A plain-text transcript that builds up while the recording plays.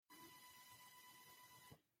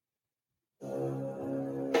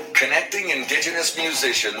connecting Indigenous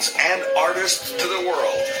musicians and artists to the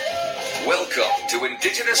world. Welcome to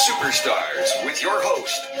Indigenous Superstars with your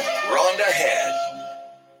host, Rhonda Head.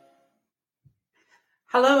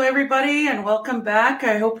 Hello, everybody, and welcome back.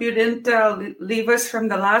 I hope you didn't leave us from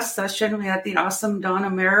the last session. We had the awesome Dawn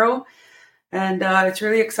Amaro, and it's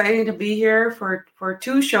really exciting to be here for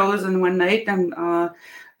two shows in one night. I'm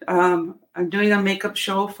doing a makeup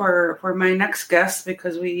show for my next guest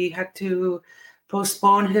because we had to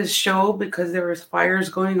postpone his show because there was fires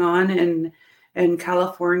going on in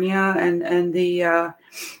California, and the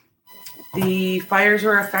fires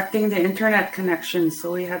were affecting the internet connection,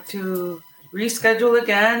 so we had to reschedule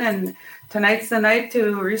again, and tonight's the night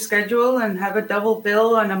to reschedule and have a double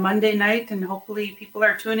bill on a Monday night, and hopefully people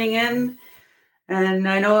are tuning in. And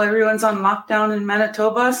I know everyone's on lockdown in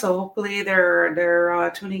Manitoba, so hopefully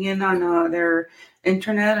they're tuning in on their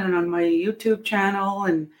internet and on my YouTube channel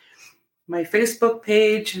and my Facebook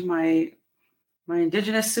page and my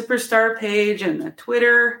Indigenous Superstar page and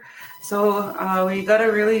Twitter. So we got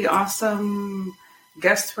a really awesome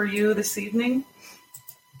guest for you this evening.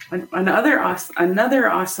 Another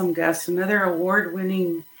awesome guest, another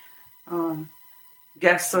award-winning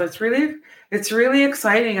guest. So it's really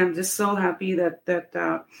exciting. I'm just so happy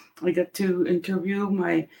that I get to interview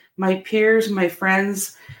my peers, my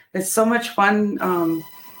friends. It's so much fun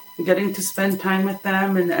getting to spend time with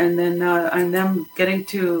them, and them getting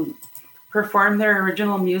to perform their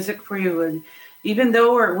original music for you. And even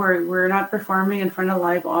though we're not performing in front of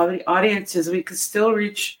live audiences, we could still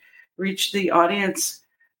reach the audience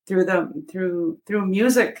through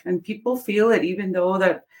music, and people feel it, even though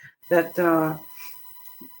that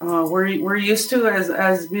we're used to,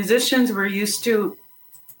 as musicians, we're used to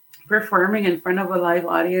performing in front of a live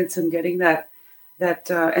audience and getting that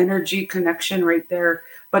energy connection right there.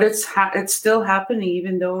 But it's still happening,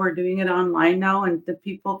 even though we're doing it online now, and the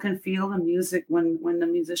people can feel the music when the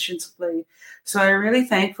musicians play. So I'm really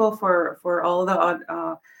thankful for all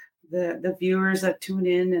the viewers that tune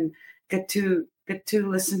in and get to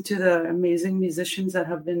listen to the amazing musicians that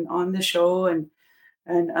have been on the show. And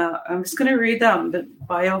I'm just going to read the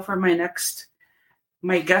bio for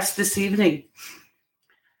my guest this evening.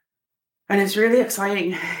 And it's really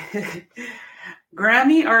exciting.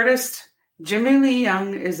 Grammy artist Jimmy Lee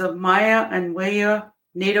Young is of Maya and Waya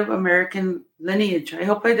Native American lineage. I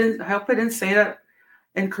hope I didn't say that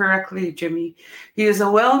incorrectly, Jimmy. He is a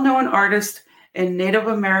well-known artist in Native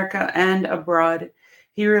America and abroad.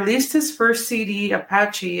 He released his first CD,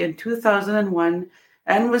 Apache, in 2001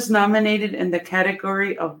 and was nominated in the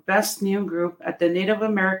category of Best New Group at the Native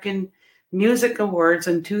American Music Awards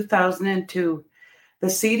in 2002. The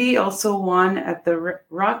CD also won at the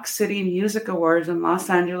Rock City Music Awards in Los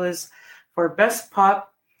Angeles for Best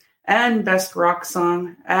Pop and Best Rock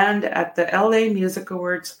Song, and at the LA Music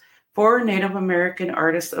Awards for Native American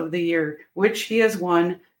Artist of the Year, which he has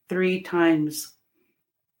won 3 times.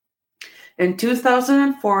 In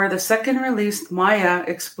 2004, the second release, Maya,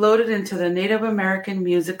 exploded into the Native American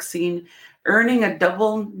music scene, earning a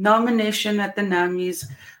double nomination at the NAMMYs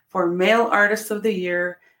for Male Artist of the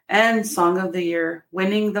Year and Song of the Year,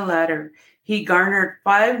 winning the latter. He garnered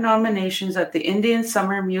 5 nominations at the Indian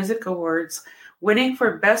Summer Music Awards, winning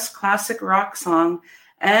for Best Classic Rock Song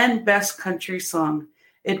and Best Country Song.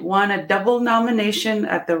 It won a double nomination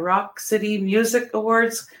at the Rock City Music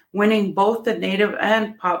Awards, winning both the Native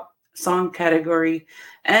and Pop Song category,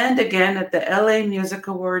 and again at the LA Music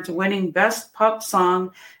Awards, winning Best Pop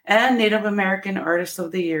Song and Native American Artist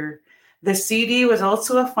of the Year. The CD was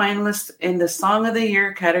also a finalist in the Song of the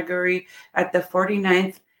Year category at the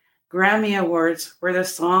 49th Grammy Awards for the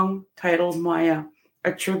song titled Maya,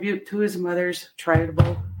 a tribute to his mother's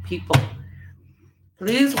tribal people.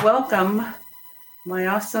 Please welcome my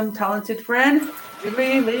awesome, talented friend,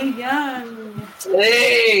 Jimmy Lee Young.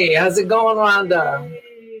 Hey, how's it going, Rhonda?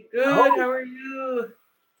 Hey. Good. How are you?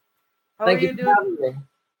 Thank you for having me.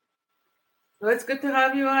 Well, it's good to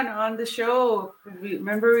have you on the show.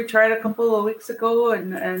 Remember we tried a couple of weeks ago,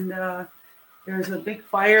 and there was a big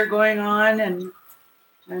fire going on, and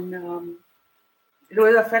it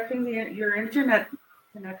was affecting your internet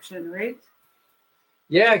connection, right?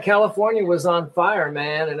 Yeah, California was on fire,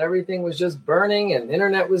 man, and everything was just burning, and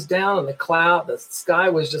internet was down, and the sky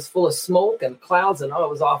was just full of smoke and clouds, and it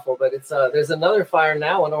was awful. But it's there's another fire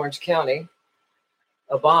now in Orange County,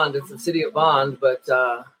 Bond. It's the city of Bond, but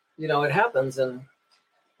it happens. And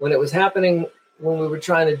when it was happening, when we were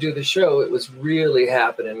trying to do the show, it was really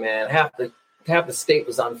happening, man. Half the state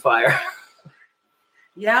was on fire.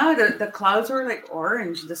 Yeah, the clouds were like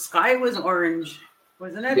orange. The sky was orange,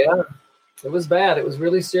 wasn't it? Yeah. It was bad. It was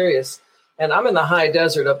really serious. And I'm in the high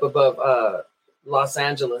desert up above Los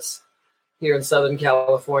Angeles here in Southern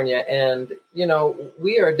California. And,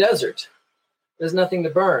 we are a desert. There's nothing to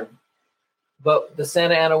burn. But the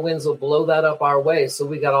Santa Ana winds will blow that up our way. So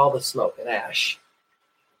we got all the smoke and ash.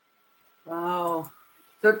 Wow.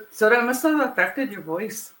 So that must have affected your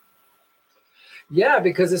voice. Yeah,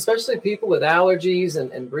 because especially people with allergies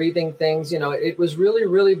and breathing things, it was really,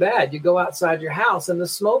 really bad. You go outside your house and the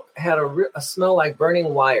smoke had a smell like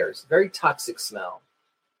burning wires, very toxic smell.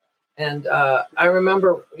 And I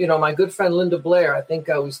remember, my good friend Linda Blair, I think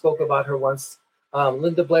we spoke about her once.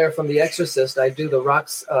 Linda Blair from The Exorcist. I do the Rock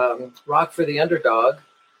for the Underdog.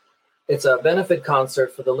 It's a benefit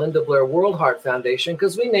concert for the Linda Blair World Heart Foundation,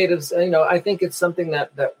 because we natives, I think it's something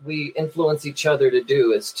that we influence each other to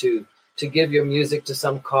do, is to give your music to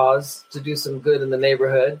some cause, to do some good in the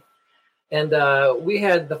neighborhood. And we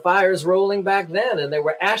had the fires rolling back then, and there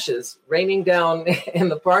were ashes raining down in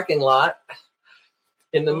the parking lot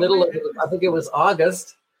in the middle of, I think it was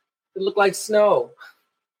August. It looked like snow.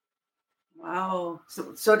 Wow.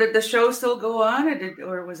 So did the show still go on,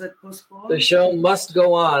 or was it postponed? The show must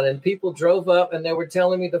go on, and people drove up and they were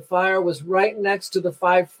telling me the fire was right next to the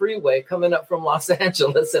 5 freeway coming up from Los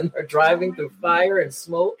Angeles, and they're driving through fire and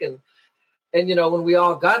smoke. And when we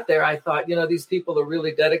all got there, I thought, these people are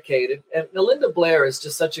really dedicated. And Linda Blair is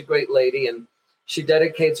just such a great lady, and she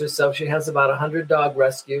dedicates herself. She has about 100 dog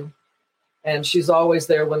rescue. And she's always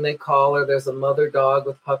there when they call her. There's a mother dog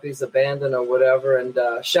with puppies abandoned or whatever.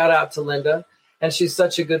 And shout out to Linda. And she's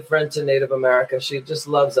such a good friend to Native America. She just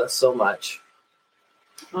loves us so much.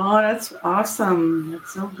 Oh, that's awesome.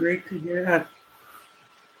 That's so great to hear that.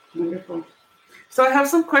 Wonderful. So I have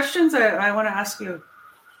some questions I want to ask you.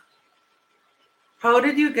 What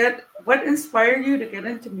inspired you to get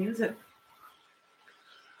into music?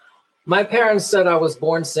 My parents said I was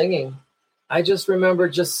born singing. I just remember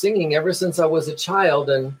just singing ever since I was a child.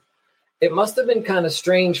 And it must have been kind of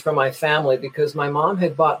strange for my family, because my mom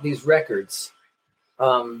had bought these records.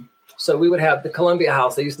 So we would have the Columbia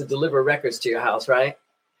House. They used to deliver records to your house, right?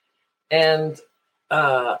 And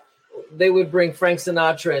they would bring Frank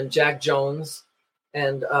Sinatra and Jack Jones.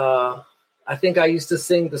 And I think I used to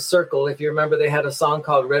sing The Circle. If you remember, they had a song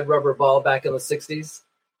called Red Rubber Ball back in the 60s.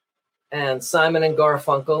 And Simon and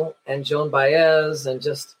Garfunkel and Joan Baez and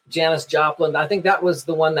just Janis Joplin. I think that was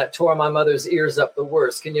the one that tore my mother's ears up the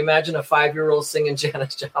worst. Can you imagine a 5-year-old singing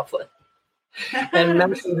Janis Joplin? And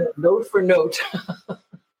matching it note for note.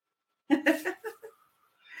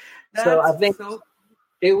 So I think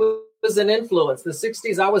it was an influence. The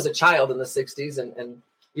 60s, I was a child in the 60s. And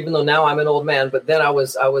even though now I'm an old man, but then I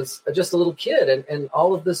was just a little kid. And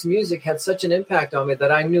all of this music had such an impact on me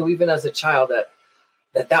that I knew even as a child that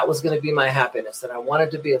was going to be my happiness, that I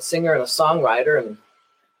wanted to be a singer and a songwriter. And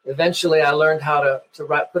eventually I learned how to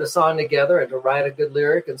put a song together and to write a good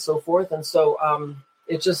lyric and so forth. And so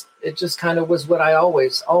it just kind of was what I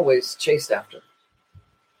always chased after.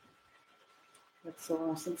 That's so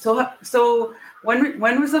awesome. So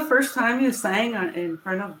when was the first time you sang in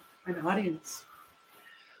front of an audience?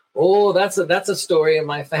 Oh, that's a story in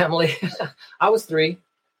my family. I was 3.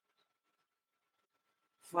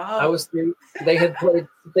 Wow. I was 3.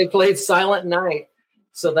 They played Silent Night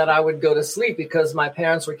so that I would go to sleep, because my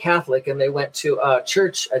parents were Catholic and they went to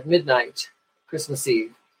church at midnight, Christmas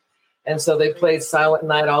Eve. And so they played Silent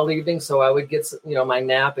Night all evening. So I would get, my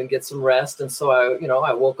nap and get some rest. And so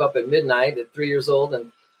I woke up at midnight at 3 years old,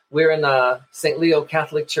 and we're in St. Leo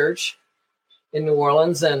Catholic Church in New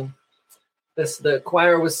Orleans. And the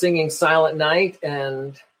choir was singing Silent Night,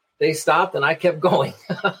 and they stopped and I kept going.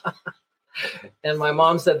 And my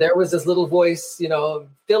mom said there was this little voice,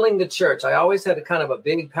 filling the church. I always had a kind of a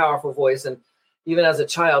big, powerful voice. And even as a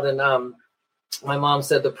child, and my mom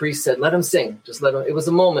said, the priest said, let him sing. Just let him. It was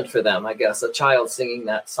a moment for them, I guess, a child singing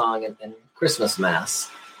that song in Christmas Mass.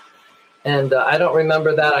 And I don't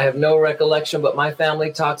remember that. I have no recollection, but my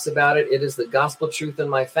family talks about it. It is the gospel truth in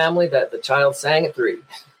my family that the child sang at 3.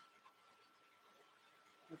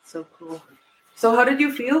 That's so cool. So how did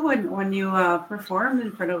you feel when you performed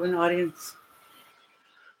in front of an audience?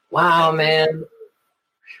 Wow, man.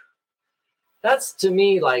 That's, to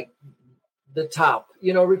me, like the top.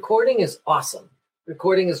 Recording is awesome.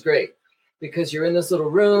 Recording is great because you're in this little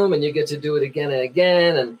room and you get to do it again and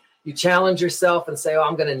again. And you challenge yourself and say, oh,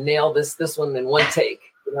 I'm going to nail this one in one take,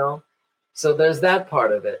 So there's that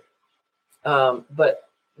part of it. But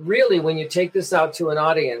really, when you take this out to an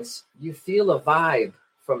audience, you feel a vibe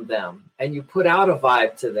from them and you put out a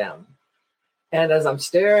vibe to them. And as I'm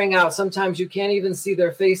staring out, sometimes you can't even see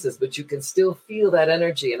their faces, but you can still feel that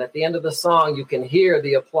energy. And at the end of the song, you can hear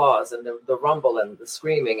the applause and the rumble and the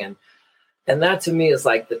screaming. And that to me is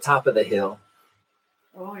like the top of the hill.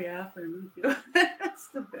 Oh yeah, for me too. That's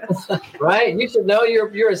the best. Right? You should know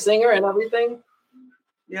you're a singer and everything.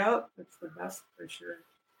 Yeah, that's the best for sure.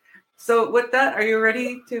 So with that, are you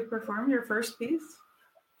ready to perform your first piece?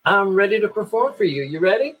 I'm ready to perform for you. You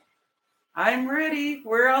ready? I'm ready.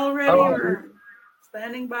 We're all ready. Oh. We're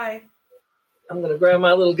standing by. I'm going to grab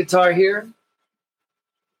my little guitar here.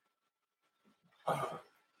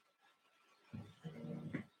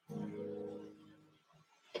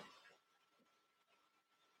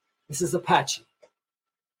 This is Apache.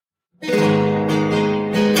 The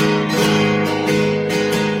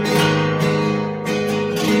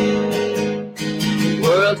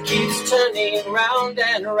world keeps turning round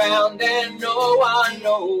and round, and no one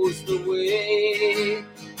knows the way.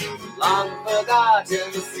 Long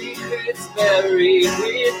forgotten secrets buried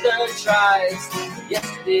with the tribes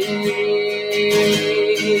yesterday.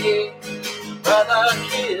 Brother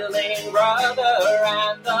killing brother,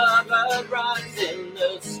 and the blood runs in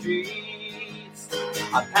the streets.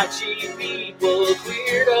 Apache people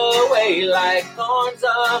cleared away like thorns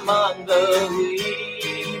among the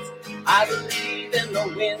weeds. I believe in the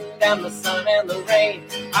wind and the sun and the rain.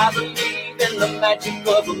 I believe in the magic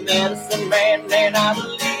of a medicine man, and I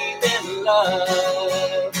believe in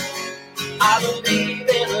love. I believe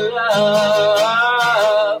in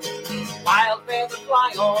love. Wild feathers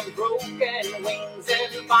fly on broken wings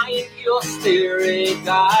and find your spirit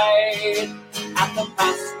guide. At the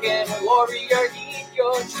Pascan warrior, heed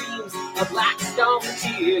your dreams. A black stone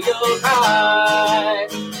tear you'll cry.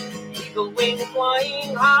 Eagle wing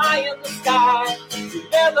flying high in the sky. You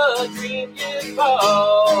never dreamed you'd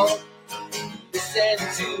fall. Listen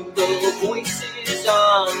to the voices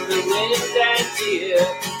on the wind and hear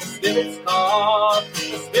the spirits call,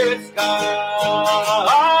 the spirits call.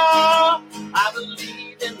 I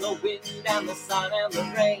believe in the wind and the sun and the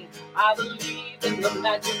rain. I believe in the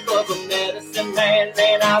magic of a medicine man,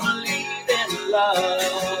 and I believe in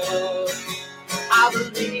love. I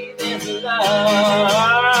believe in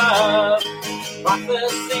love.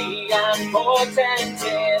 Prophecy and portent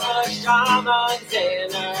in a shaman's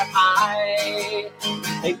inner eye.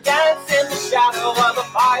 They dance in the shadow of a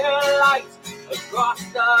firelight across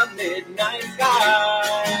the midnight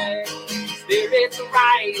sky. Spirits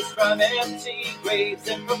rise from empty graves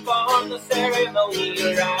and perform the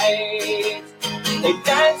ceremony right. They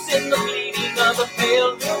dance in the bleeding of a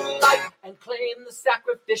pale moonlight and claim the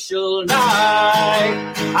sacrificial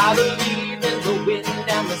night. I believe in the wind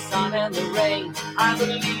and the sun and the rain. I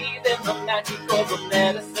believe in the magic of a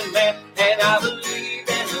medicine man, and I believe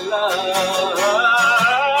in love.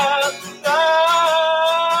 Love.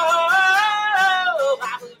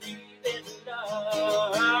 I believe in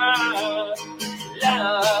love.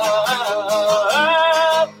 Love.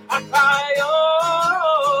 I cry, oh,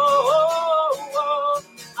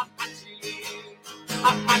 Apache,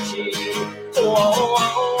 Apache, oh,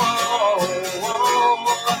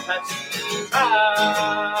 Apache,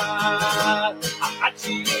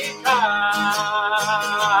 Apache,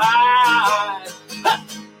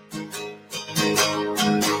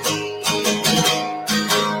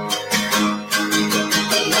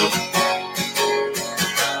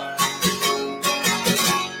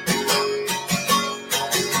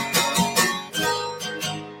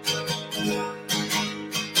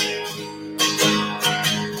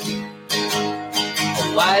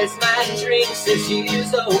 wise man drinks his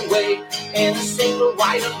years away in a single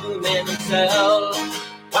white aluminum cell.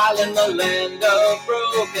 While in the land of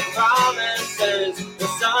broken promises, the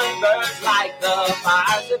sun burns like the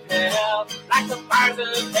fires of hell, like the fires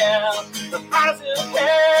of hell, the fires of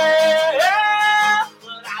hell.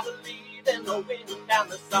 But I believe in the wind and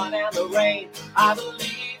the sun and the rain. I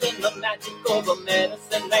believe in the magic of a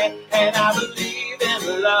medicine man, and I believe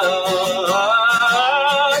in love.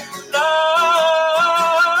 Love.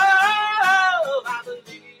 I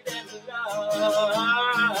believe in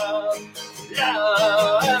love.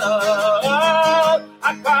 Love.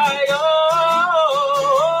 I cry, oh,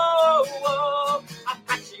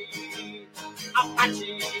 Apache,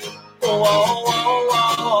 Apache,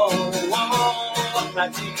 oh,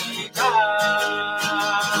 Apache,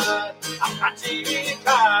 Apache,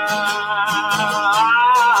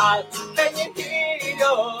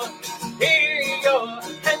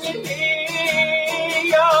 can you hear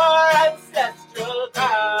your ancestral cry?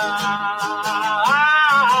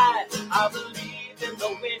 I believe in the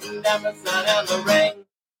wind and the sun and the rain.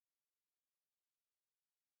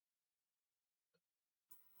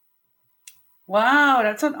 Wow,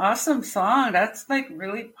 that's an awesome song. That's like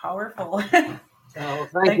really powerful. Oh,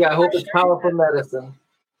 thank you. I hope it's powerful medicine.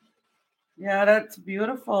 Yeah, that's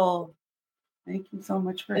beautiful. Thank you so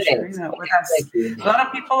much for Thanks. sharing that with us. Thank you. A lot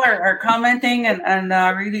of people are commenting and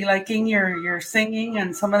really liking your singing,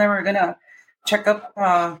 and some of them are gonna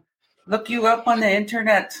look you up on the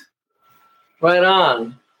internet. Right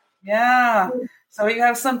on. Yeah. So we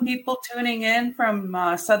have some people tuning in from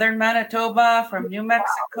southern Manitoba, from New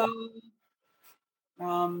Mexico.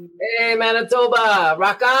 Hey, Manitoba,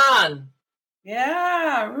 rock on.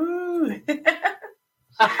 Yeah.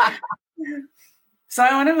 So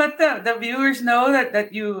I want to let the viewers know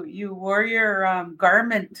that you wore your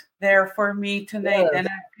garment there for me tonight. Yes. And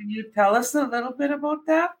can you tell us a little bit about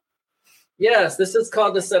that? Yes, this is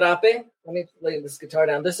called the serape. Let me lay this guitar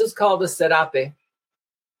down. This is called the serape.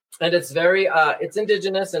 And it's very, it's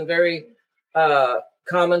indigenous and very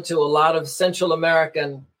common to a lot of Central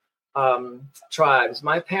American tribes.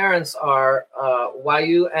 My parents are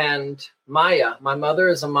Wayu and Maya. My mother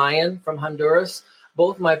is a Mayan from Honduras.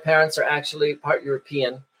 Both my parents are actually part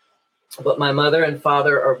European, but my mother and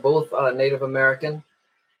father are both Native American.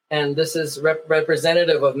 And this is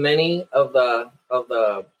representative of many of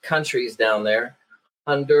the countries down there.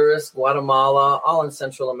 Honduras, Guatemala, all in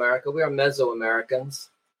Central America. We are Mesoamericans.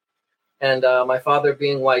 And my father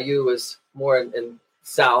being Wayu is more in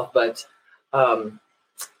South, but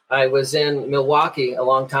I was in Milwaukee a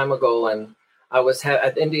long time ago, and I was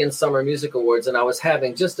at the Indian Summer Music Awards, and I was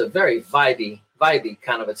having just a very vibey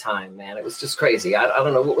kind of a time, man. It was just crazy. I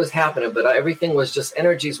don't know what was happening, but everything was just,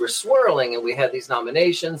 energies were swirling, and we had these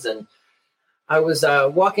nominations, and I was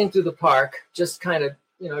walking through the park, just kind of,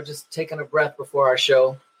 just taking a breath before our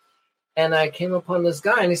show, and I came upon this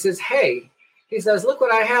guy, and he says, hey, he says, look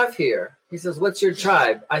what I have here. He says, what's your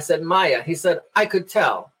tribe? I said, Maya. He said, I could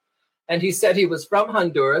tell. And he said he was from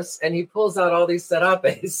Honduras, and he pulls out all these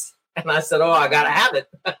serapes. And I said, oh, I got to have it.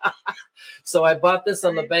 So I bought this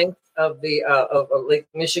on the bank of the of Lake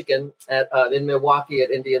Michigan in Milwaukee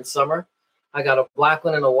at Indian Summer. I got a black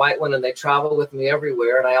one and a white one, and they travel with me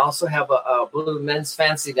everywhere. And I also have a blue men's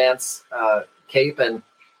fancy dance cape, and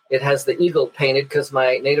it has the eagle painted because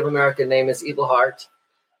my Native American name is Eagleheart.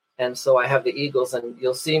 And so I have the Eagles, and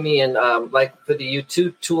you'll see me in, like for the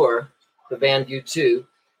U2 tour, the band U2,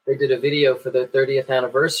 they did a video for their 30th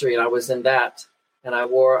anniversary, and I was in that. And I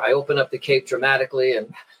open up the cape dramatically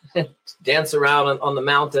and dance around on the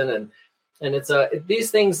mountain. And it's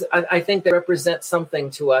these things, I think they represent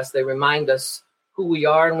something to us. They remind us who we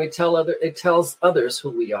are, and it tells others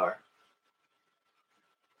who we are.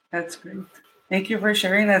 That's great. Thank you for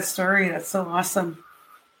sharing that story. That's so awesome.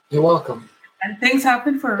 You're welcome. And things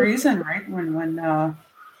happen for a reason, right? When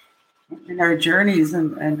in our journeys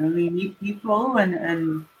and when we meet people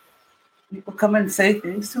and people come and say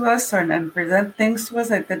things to us and present things to us,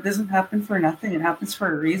 that doesn't happen for nothing. It happens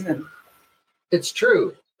for a reason. It's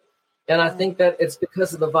true. And I think that it's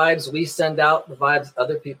because of the vibes we send out, the vibes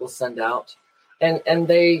other people send out. And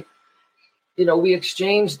they, we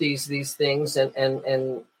exchange these things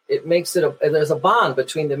and it makes there's a bond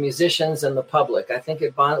between the musicians and the public. I think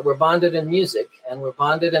we're bonded in music, and we're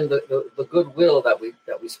bonded in the goodwill that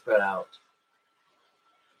we spread out.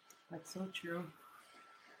 That's so true.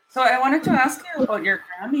 So I wanted to ask you about your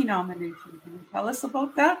Grammy nomination. Can you tell us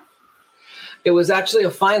about that? It was actually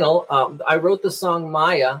a final. I wrote the song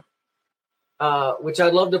Maya, which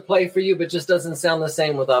I'd love to play for you, but just doesn't sound the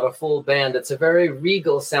same without a full band. It's a very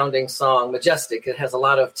regal sounding song, majestic. It has a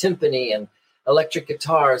lot of timpani and electric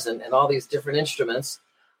guitars and all these different instruments.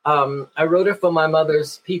 I wrote it for my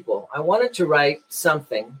mother's people. I wanted to write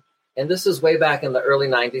something, and this is way back in the early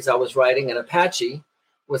 90s. I was writing, and Apache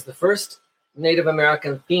was the first Native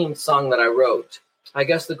American themed song that I wrote. I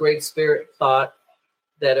guess the Great Spirit thought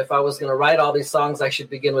that if I was going to write all these songs, I should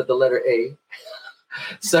begin with the letter A.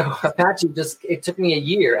 So Apache it took me a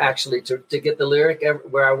year actually to get the lyric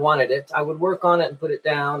where I wanted it. I would work on it and put it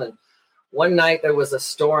down. And one night there was a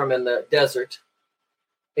storm in the desert,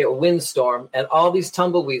 a windstorm, and all these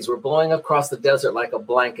tumbleweeds were blowing across the desert like a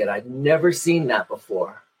blanket. I'd never seen that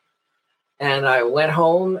before. And I went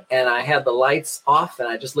home and I had the lights off and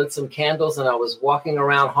I just lit some candles and I was walking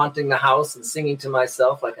around haunting the house and singing to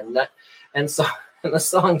myself like a nut. And so the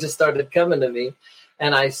song just started coming to me.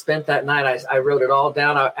 And I spent that night, I wrote it all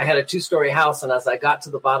down. I had a 2-story house, and as I got to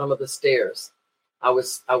the bottom of the stairs, I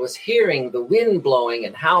was hearing the wind blowing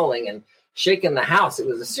and howling and shaking the house. It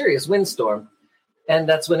was a serious windstorm. And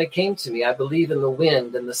that's when it came to me. I believe in the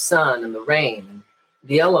wind and the sun and the rain and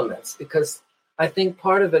the elements, because I think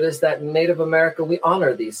part of it is that in Native America, we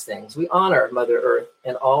honor these things. We honor Mother Earth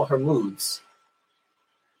and all her moods.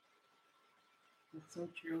 That's so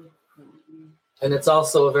true. And it's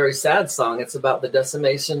also a very sad song. It's about the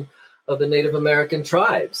decimation of the Native American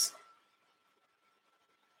tribes.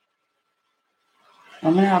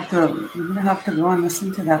 I'm gonna have to go and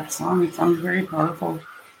listen to that song. It sounds very powerful.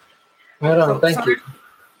 Right on. Thank you.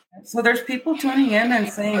 So there's people tuning in and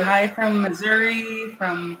saying hi from Missouri,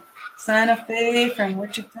 from Santa Fe, from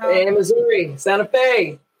Wichita. Hey, Missouri, Santa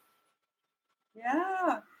Fe.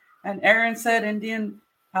 Yeah. And Aaron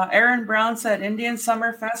Brown said Indian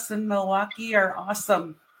Summer Fest in Milwaukee are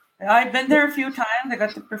awesome. I've been there a few times. I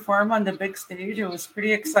got to perform on the big stage. It was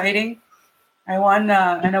pretty exciting. I won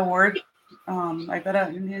an award. I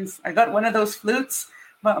got one of those flutes.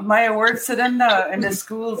 But my awards sit in the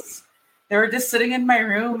schools. They were just sitting in my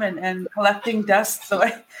room and collecting dust. So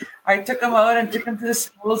I took them out and took them to the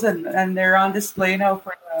schools, and they're on display now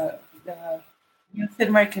for the youth in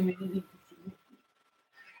my community.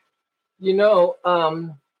 You know,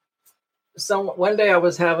 one day I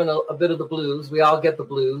was having a bit of the blues. We all get the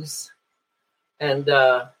blues. And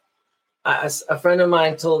a friend of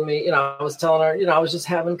mine told me, I was telling her, I was just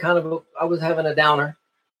having I was having a downer.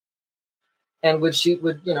 And what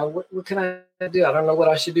can I do? I don't know what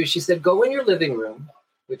I should do. She said, go in your living room,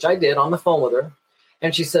 which I did on the phone with her.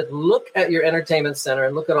 And she said, look at your entertainment center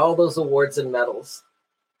and look at all those awards and medals.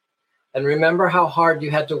 And remember how hard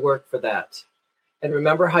you had to work for that. And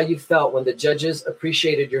remember how you felt when the judges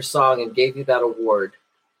appreciated your song and gave you that award.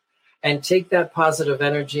 And take that positive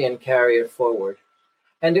energy and carry it forward.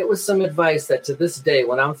 And it was some advice that to this day,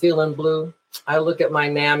 when I'm feeling blue, I look at my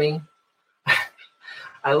NAMI.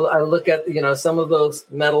 I look at, some of those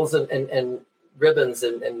medals and ribbons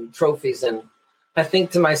and trophies. And I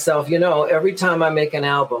think to myself, every time I make an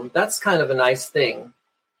album, that's kind of a nice thing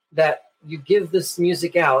that you give this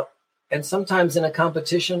music out. And sometimes in a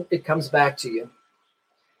competition, it comes back to you.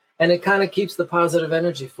 And it kind of keeps the positive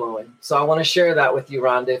energy flowing. So I want to share that with you,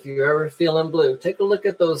 Rhonda. If you're ever feeling blue, take a look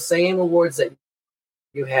at those same awards that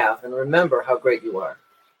you have and remember how great you are.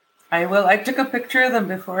 I will. I took a picture of them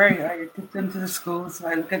before I took them to the school, so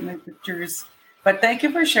I look at my pictures. But thank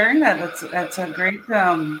you for sharing that. That's a great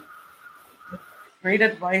great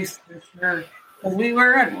advice for sure. Because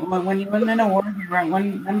when you win an award, you're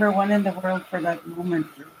number one in the world for that moment.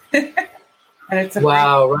 And it's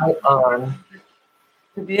right on.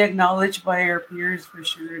 To be acknowledged by your peers for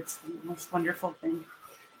sure. It's the most wonderful thing.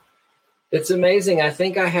 It's amazing. I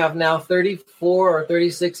think I have now 34 or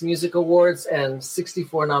 36 music awards and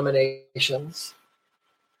 64 nominations.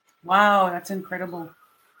 Wow, that's incredible.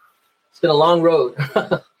 It's been a long road.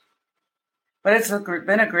 But it's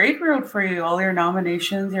been a great road for you. All your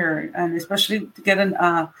nominations, and especially to get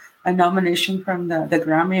a nomination from the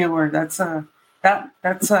Grammy Award. That's a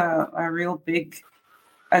real big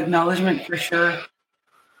acknowledgement for sure.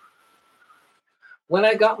 When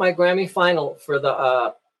I got my Grammy final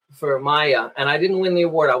for Maya, and I didn't win the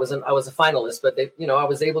award. I was a finalist, but I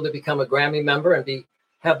was able to become a Grammy member and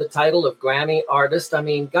have the title of Grammy artist. I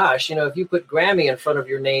mean, gosh, if you put Grammy in front of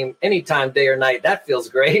your name anytime, day or night, that feels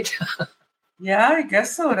great. Yeah, I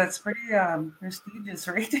guess so. That's pretty prestigious,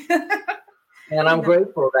 right? And I'm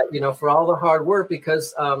grateful that, for all the hard work,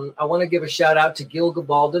 because I want to give a shout out to Gil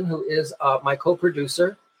Gabaldon, who is my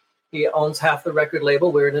co-producer. He owns half the record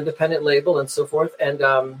label. We're an independent label and so forth. And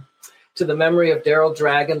to the memory of Daryl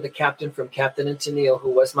Dragon, the captain from Captain and Tennille, who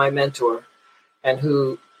was my mentor, and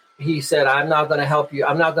who he said, I'm not going to help you.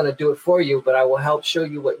 I'm not going to do it for you, but I will help show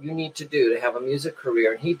you what you need to do to have a music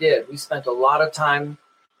career. And he did. We spent a lot of time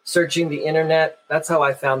searching the internet. That's how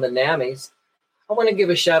I found the NAMIs. I want to give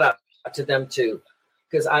a shout out to them too,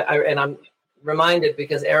 because I'm reminded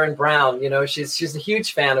because Erin Brown, she's a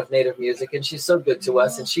huge fan of Native music and she's so good to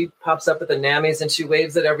us. And she pops up at the NAMIs and she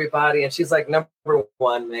waves at everybody and she's like number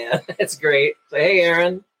one, man. It's great. So, hey,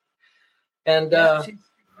 Erin. And she's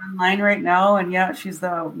online right now, and she's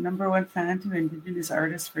the number one fan to Indigenous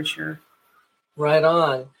artists for sure. Right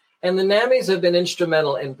on. And the NAMIs have been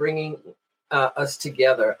instrumental in bringing us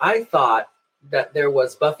together. I thought that there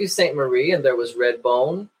was Buffy St. Marie and there was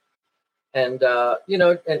Redbone. And,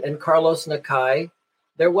 and Carlos Nakai,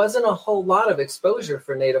 there wasn't a whole lot of exposure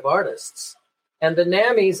for Native artists. And the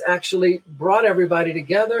NAMIs actually brought everybody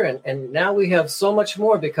together. And now we have so much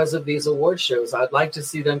more because of these award shows. I'd like to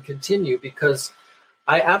see them continue because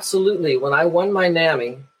I absolutely, when I won my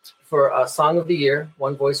NAMI for a Song of the Year,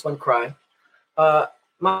 One Voice, One Cry,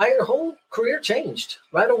 my whole career changed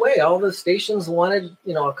right away. All the stations wanted,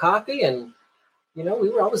 a copy and we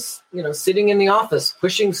were always, sitting in the office,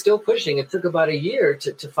 still pushing. It took about a year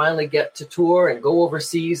to finally get to tour and go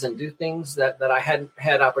overseas and do things that I hadn't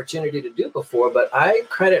had opportunity to do before. But I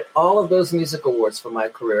credit all of those music awards for my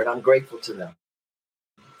career, and I'm grateful to them.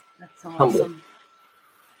 That's awesome. Humbly.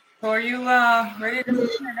 So are you ready to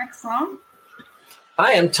listen to your next song?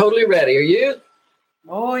 I am totally ready. Are you?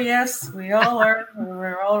 Oh, yes, we all are.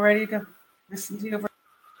 We're all ready to listen to you.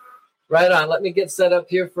 Right on. Let me get set up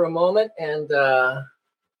here for a moment. And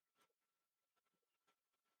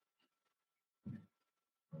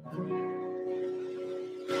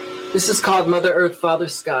this is called Mother Earth, Father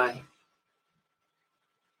Sky.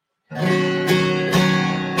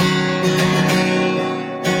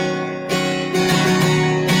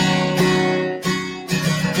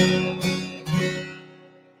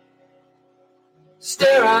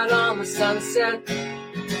 Stare out on the sunset,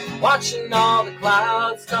 watching all the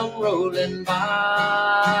clouds come rolling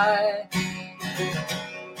by.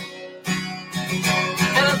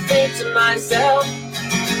 And I think to myself,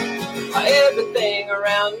 everything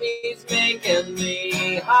around me is making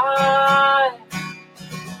me high.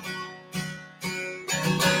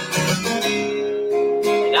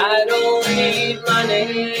 And I don't need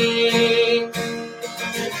money,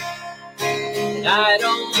 and I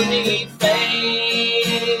don't need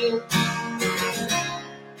fame.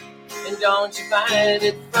 And don't you find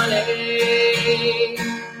it funny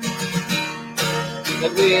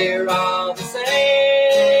that we're all the same?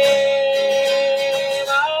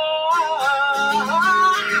 Oh,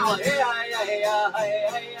 yeah, yeah, yeah,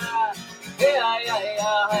 yeah, yeah, yeah, yeah,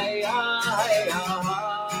 yeah, yeah.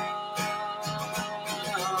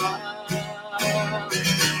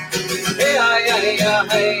 Hey, hey, hey, hey,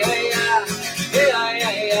 hey, hey, hey,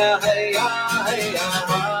 hey, hey,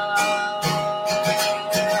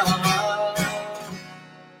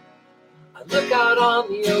 I look out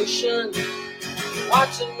on the ocean,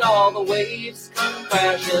 watching all the waves come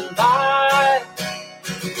crashing by.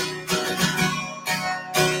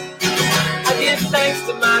 I give thanks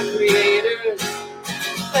to my creators.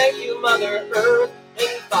 Thank you, Mother Earth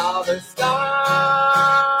and Father Sky.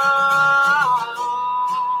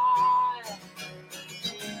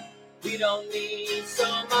 We don't need so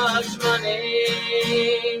much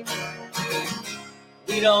money.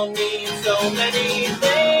 We don't need so many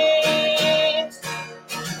things.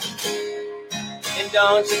 And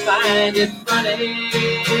don't you find it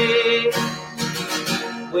funny?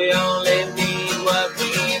 We only need what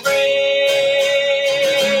we bring.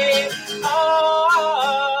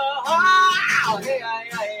 Oh, oh, hey, hey,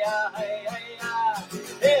 hey, hey, hey,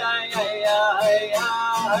 hey, hey, hey, hey,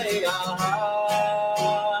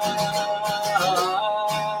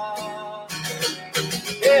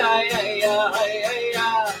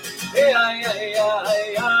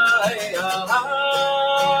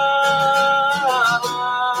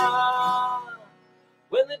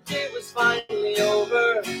 when the day was finally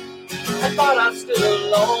over, I thought I stood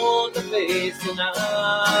alone to face the night.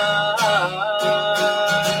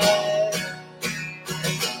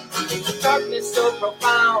 The darkness so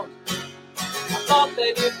profound, I thought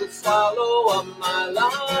that it would swallow up my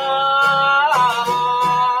life.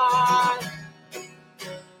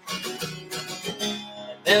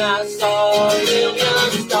 And then I saw a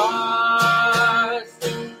million stars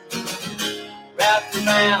wrapped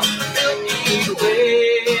around the Milky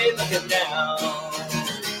Way, looking down.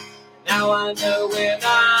 Now I know we're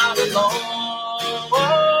not alone.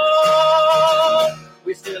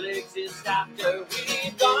 We still exist after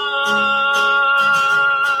we've gone.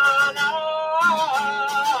 Oh,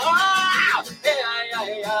 hey, hey,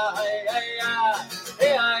 hey, hey, hey, hey,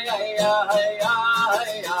 hey, hey,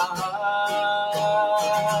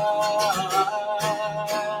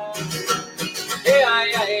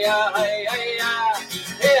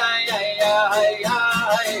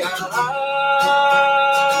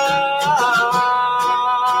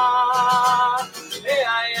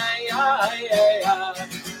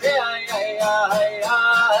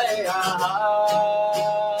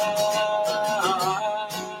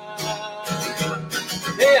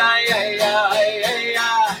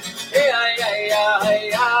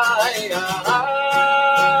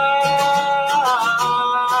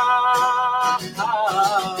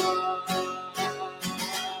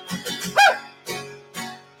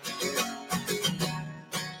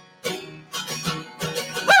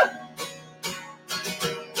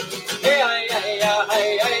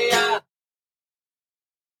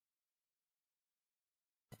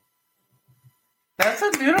 That's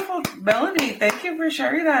a beautiful melody. Thank you for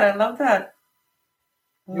sharing that. I love that.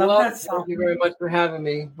 You're welcome. That song. Thank you very much for having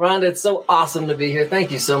me. Rhonda, it's so awesome to be here.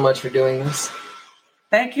 Thank you so much for doing this.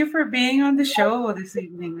 Thank you for being on the show this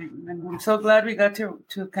evening. And I'm so glad we got to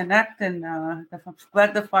connect, and I'm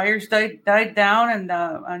glad the fires died down and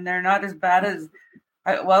they're not as bad as.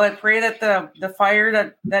 I pray that the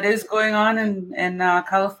fire that is going on in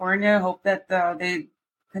California, I hope that they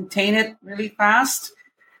contain it really fast.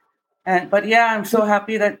 But yeah, I'm so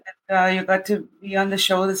happy that you got to be on the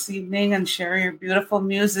show this evening and share your beautiful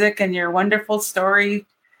music and your wonderful story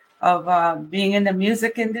of being in the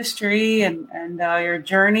music industry and your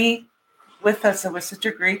journey. with us. It was such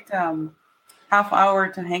a great half hour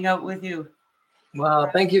to hang out with you. Well,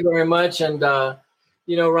 thank you very much. And,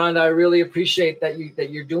 Rhonda, I really appreciate that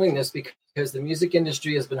you're doing this, because the music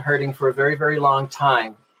industry has been hurting for a very, very long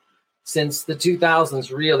time, since the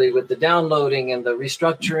 2000s, really, with the downloading and the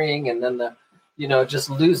restructuring, and then the, just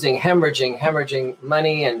hemorrhaging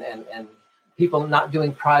money, and people not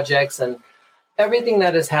doing projects, and everything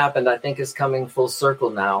that has happened, I think, is coming full circle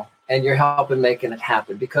now. And you're helping making it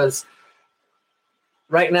happen, because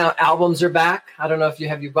right now albums are back. I don't know if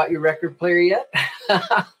you bought your record player yet.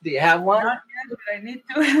 Do you have one? Not yet, but I need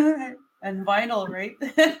to. And vinyl, right?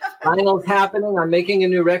 Vinyl's happening. I'm making a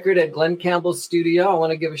new record at Glenn Campbell's studio. I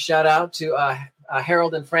want to give a shout out to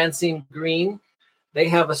Harold and Francine Green. They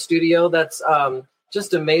have a studio that's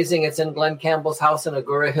just amazing. It's in Glenn Campbell's house in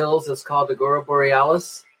Agoura Hills. It's called Agoura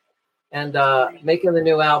Borealis. And making the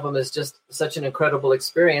new album is just such an incredible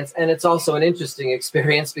experience. And it's also an interesting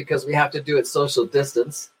experience, because we have to do it social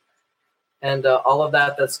distance, and all of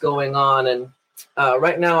that's going on. And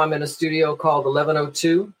right now I'm in a studio called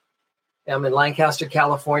 1102. I'm in Lancaster,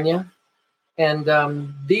 California. And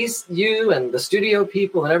you and the studio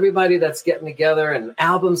people and everybody that's getting together, and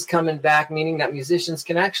albums coming back, meaning that musicians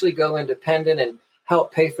can actually go independent and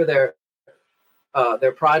help pay for their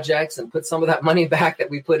projects and put some of that money back that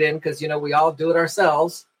we put in, because, we all do it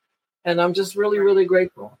ourselves. And I'm just really, really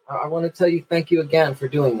grateful. I want to tell you, thank you again for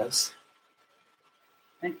doing this.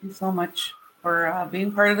 Thank you so much for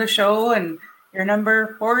being part of the show. And you're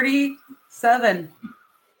number 47.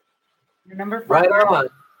 You're number 47. Right on.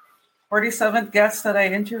 47th guest that I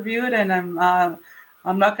interviewed, and I'm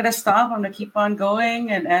not going to stop. I'm going to keep on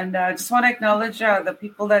going, and I just want to acknowledge the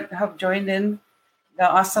people that have joined in, the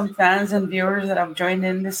awesome fans and viewers that have joined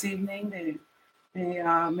in this evening. They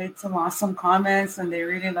made some awesome comments, and they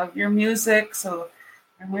really love your music. So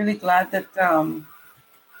I'm really glad that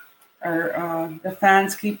the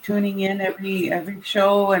fans keep tuning in every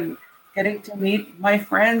show, and getting to meet my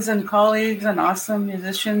friends and colleagues and awesome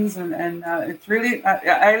musicians. And it's really,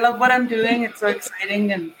 I love what I'm doing. It's so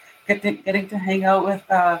exciting, and getting to hang out with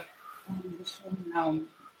musician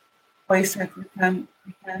twice or three times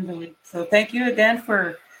a week. So thank you again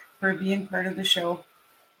for being part of the show.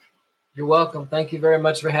 You're welcome. Thank you very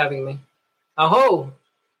much for having me. Aho!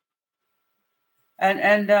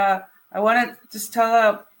 And I want to just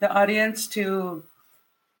tell the audience to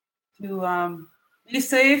be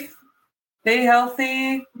safe, stay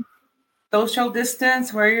healthy, social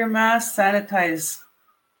distance, wear your mask, sanitize.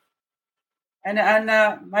 And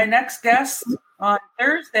my next guest on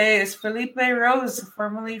Thursday is Felipe Rose,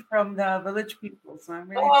 formerly from the Village People. So I'm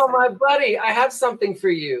really excited. My buddy, I have something for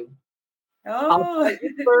you. Oh, I'll say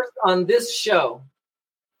it first on this show.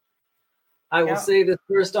 I will say this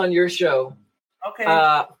first on your show. Okay.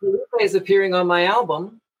 Felipe is appearing on my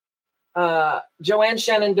album. Joanne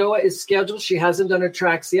Shenandoah is scheduled. She hasn't done her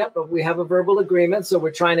tracks yet, but we have a verbal agreement, so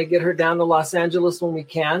we're trying to get her down to Los Angeles when we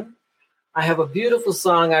can. I have a beautiful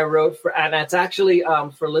song I wrote and it's actually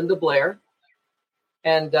for Linda Blair,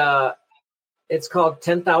 and it's called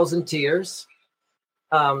 10,000 Tears.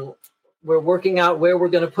 We're working out where we're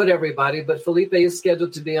going to put everybody, but Felipe is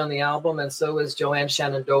scheduled to be on the album, and so is Joanne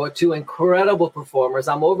Shenandoah, two incredible performers.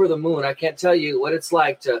 I'm over the moon. I can't tell you what it's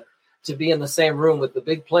like to be in the same room with the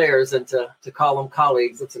big players and to call them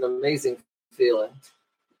colleagues. It's an amazing feeling.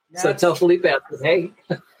 So tell Felipe, hey.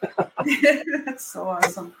 That's so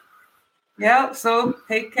awesome. Yeah, so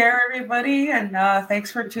take care, everybody, and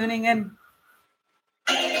thanks for tuning in.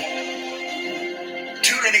 Tune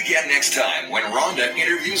in again next time when Rhonda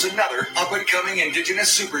interviews another up-and-coming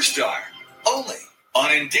Indigenous superstar. Only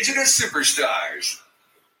on Indigenous Superstars.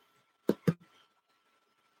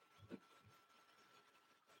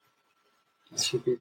 Should be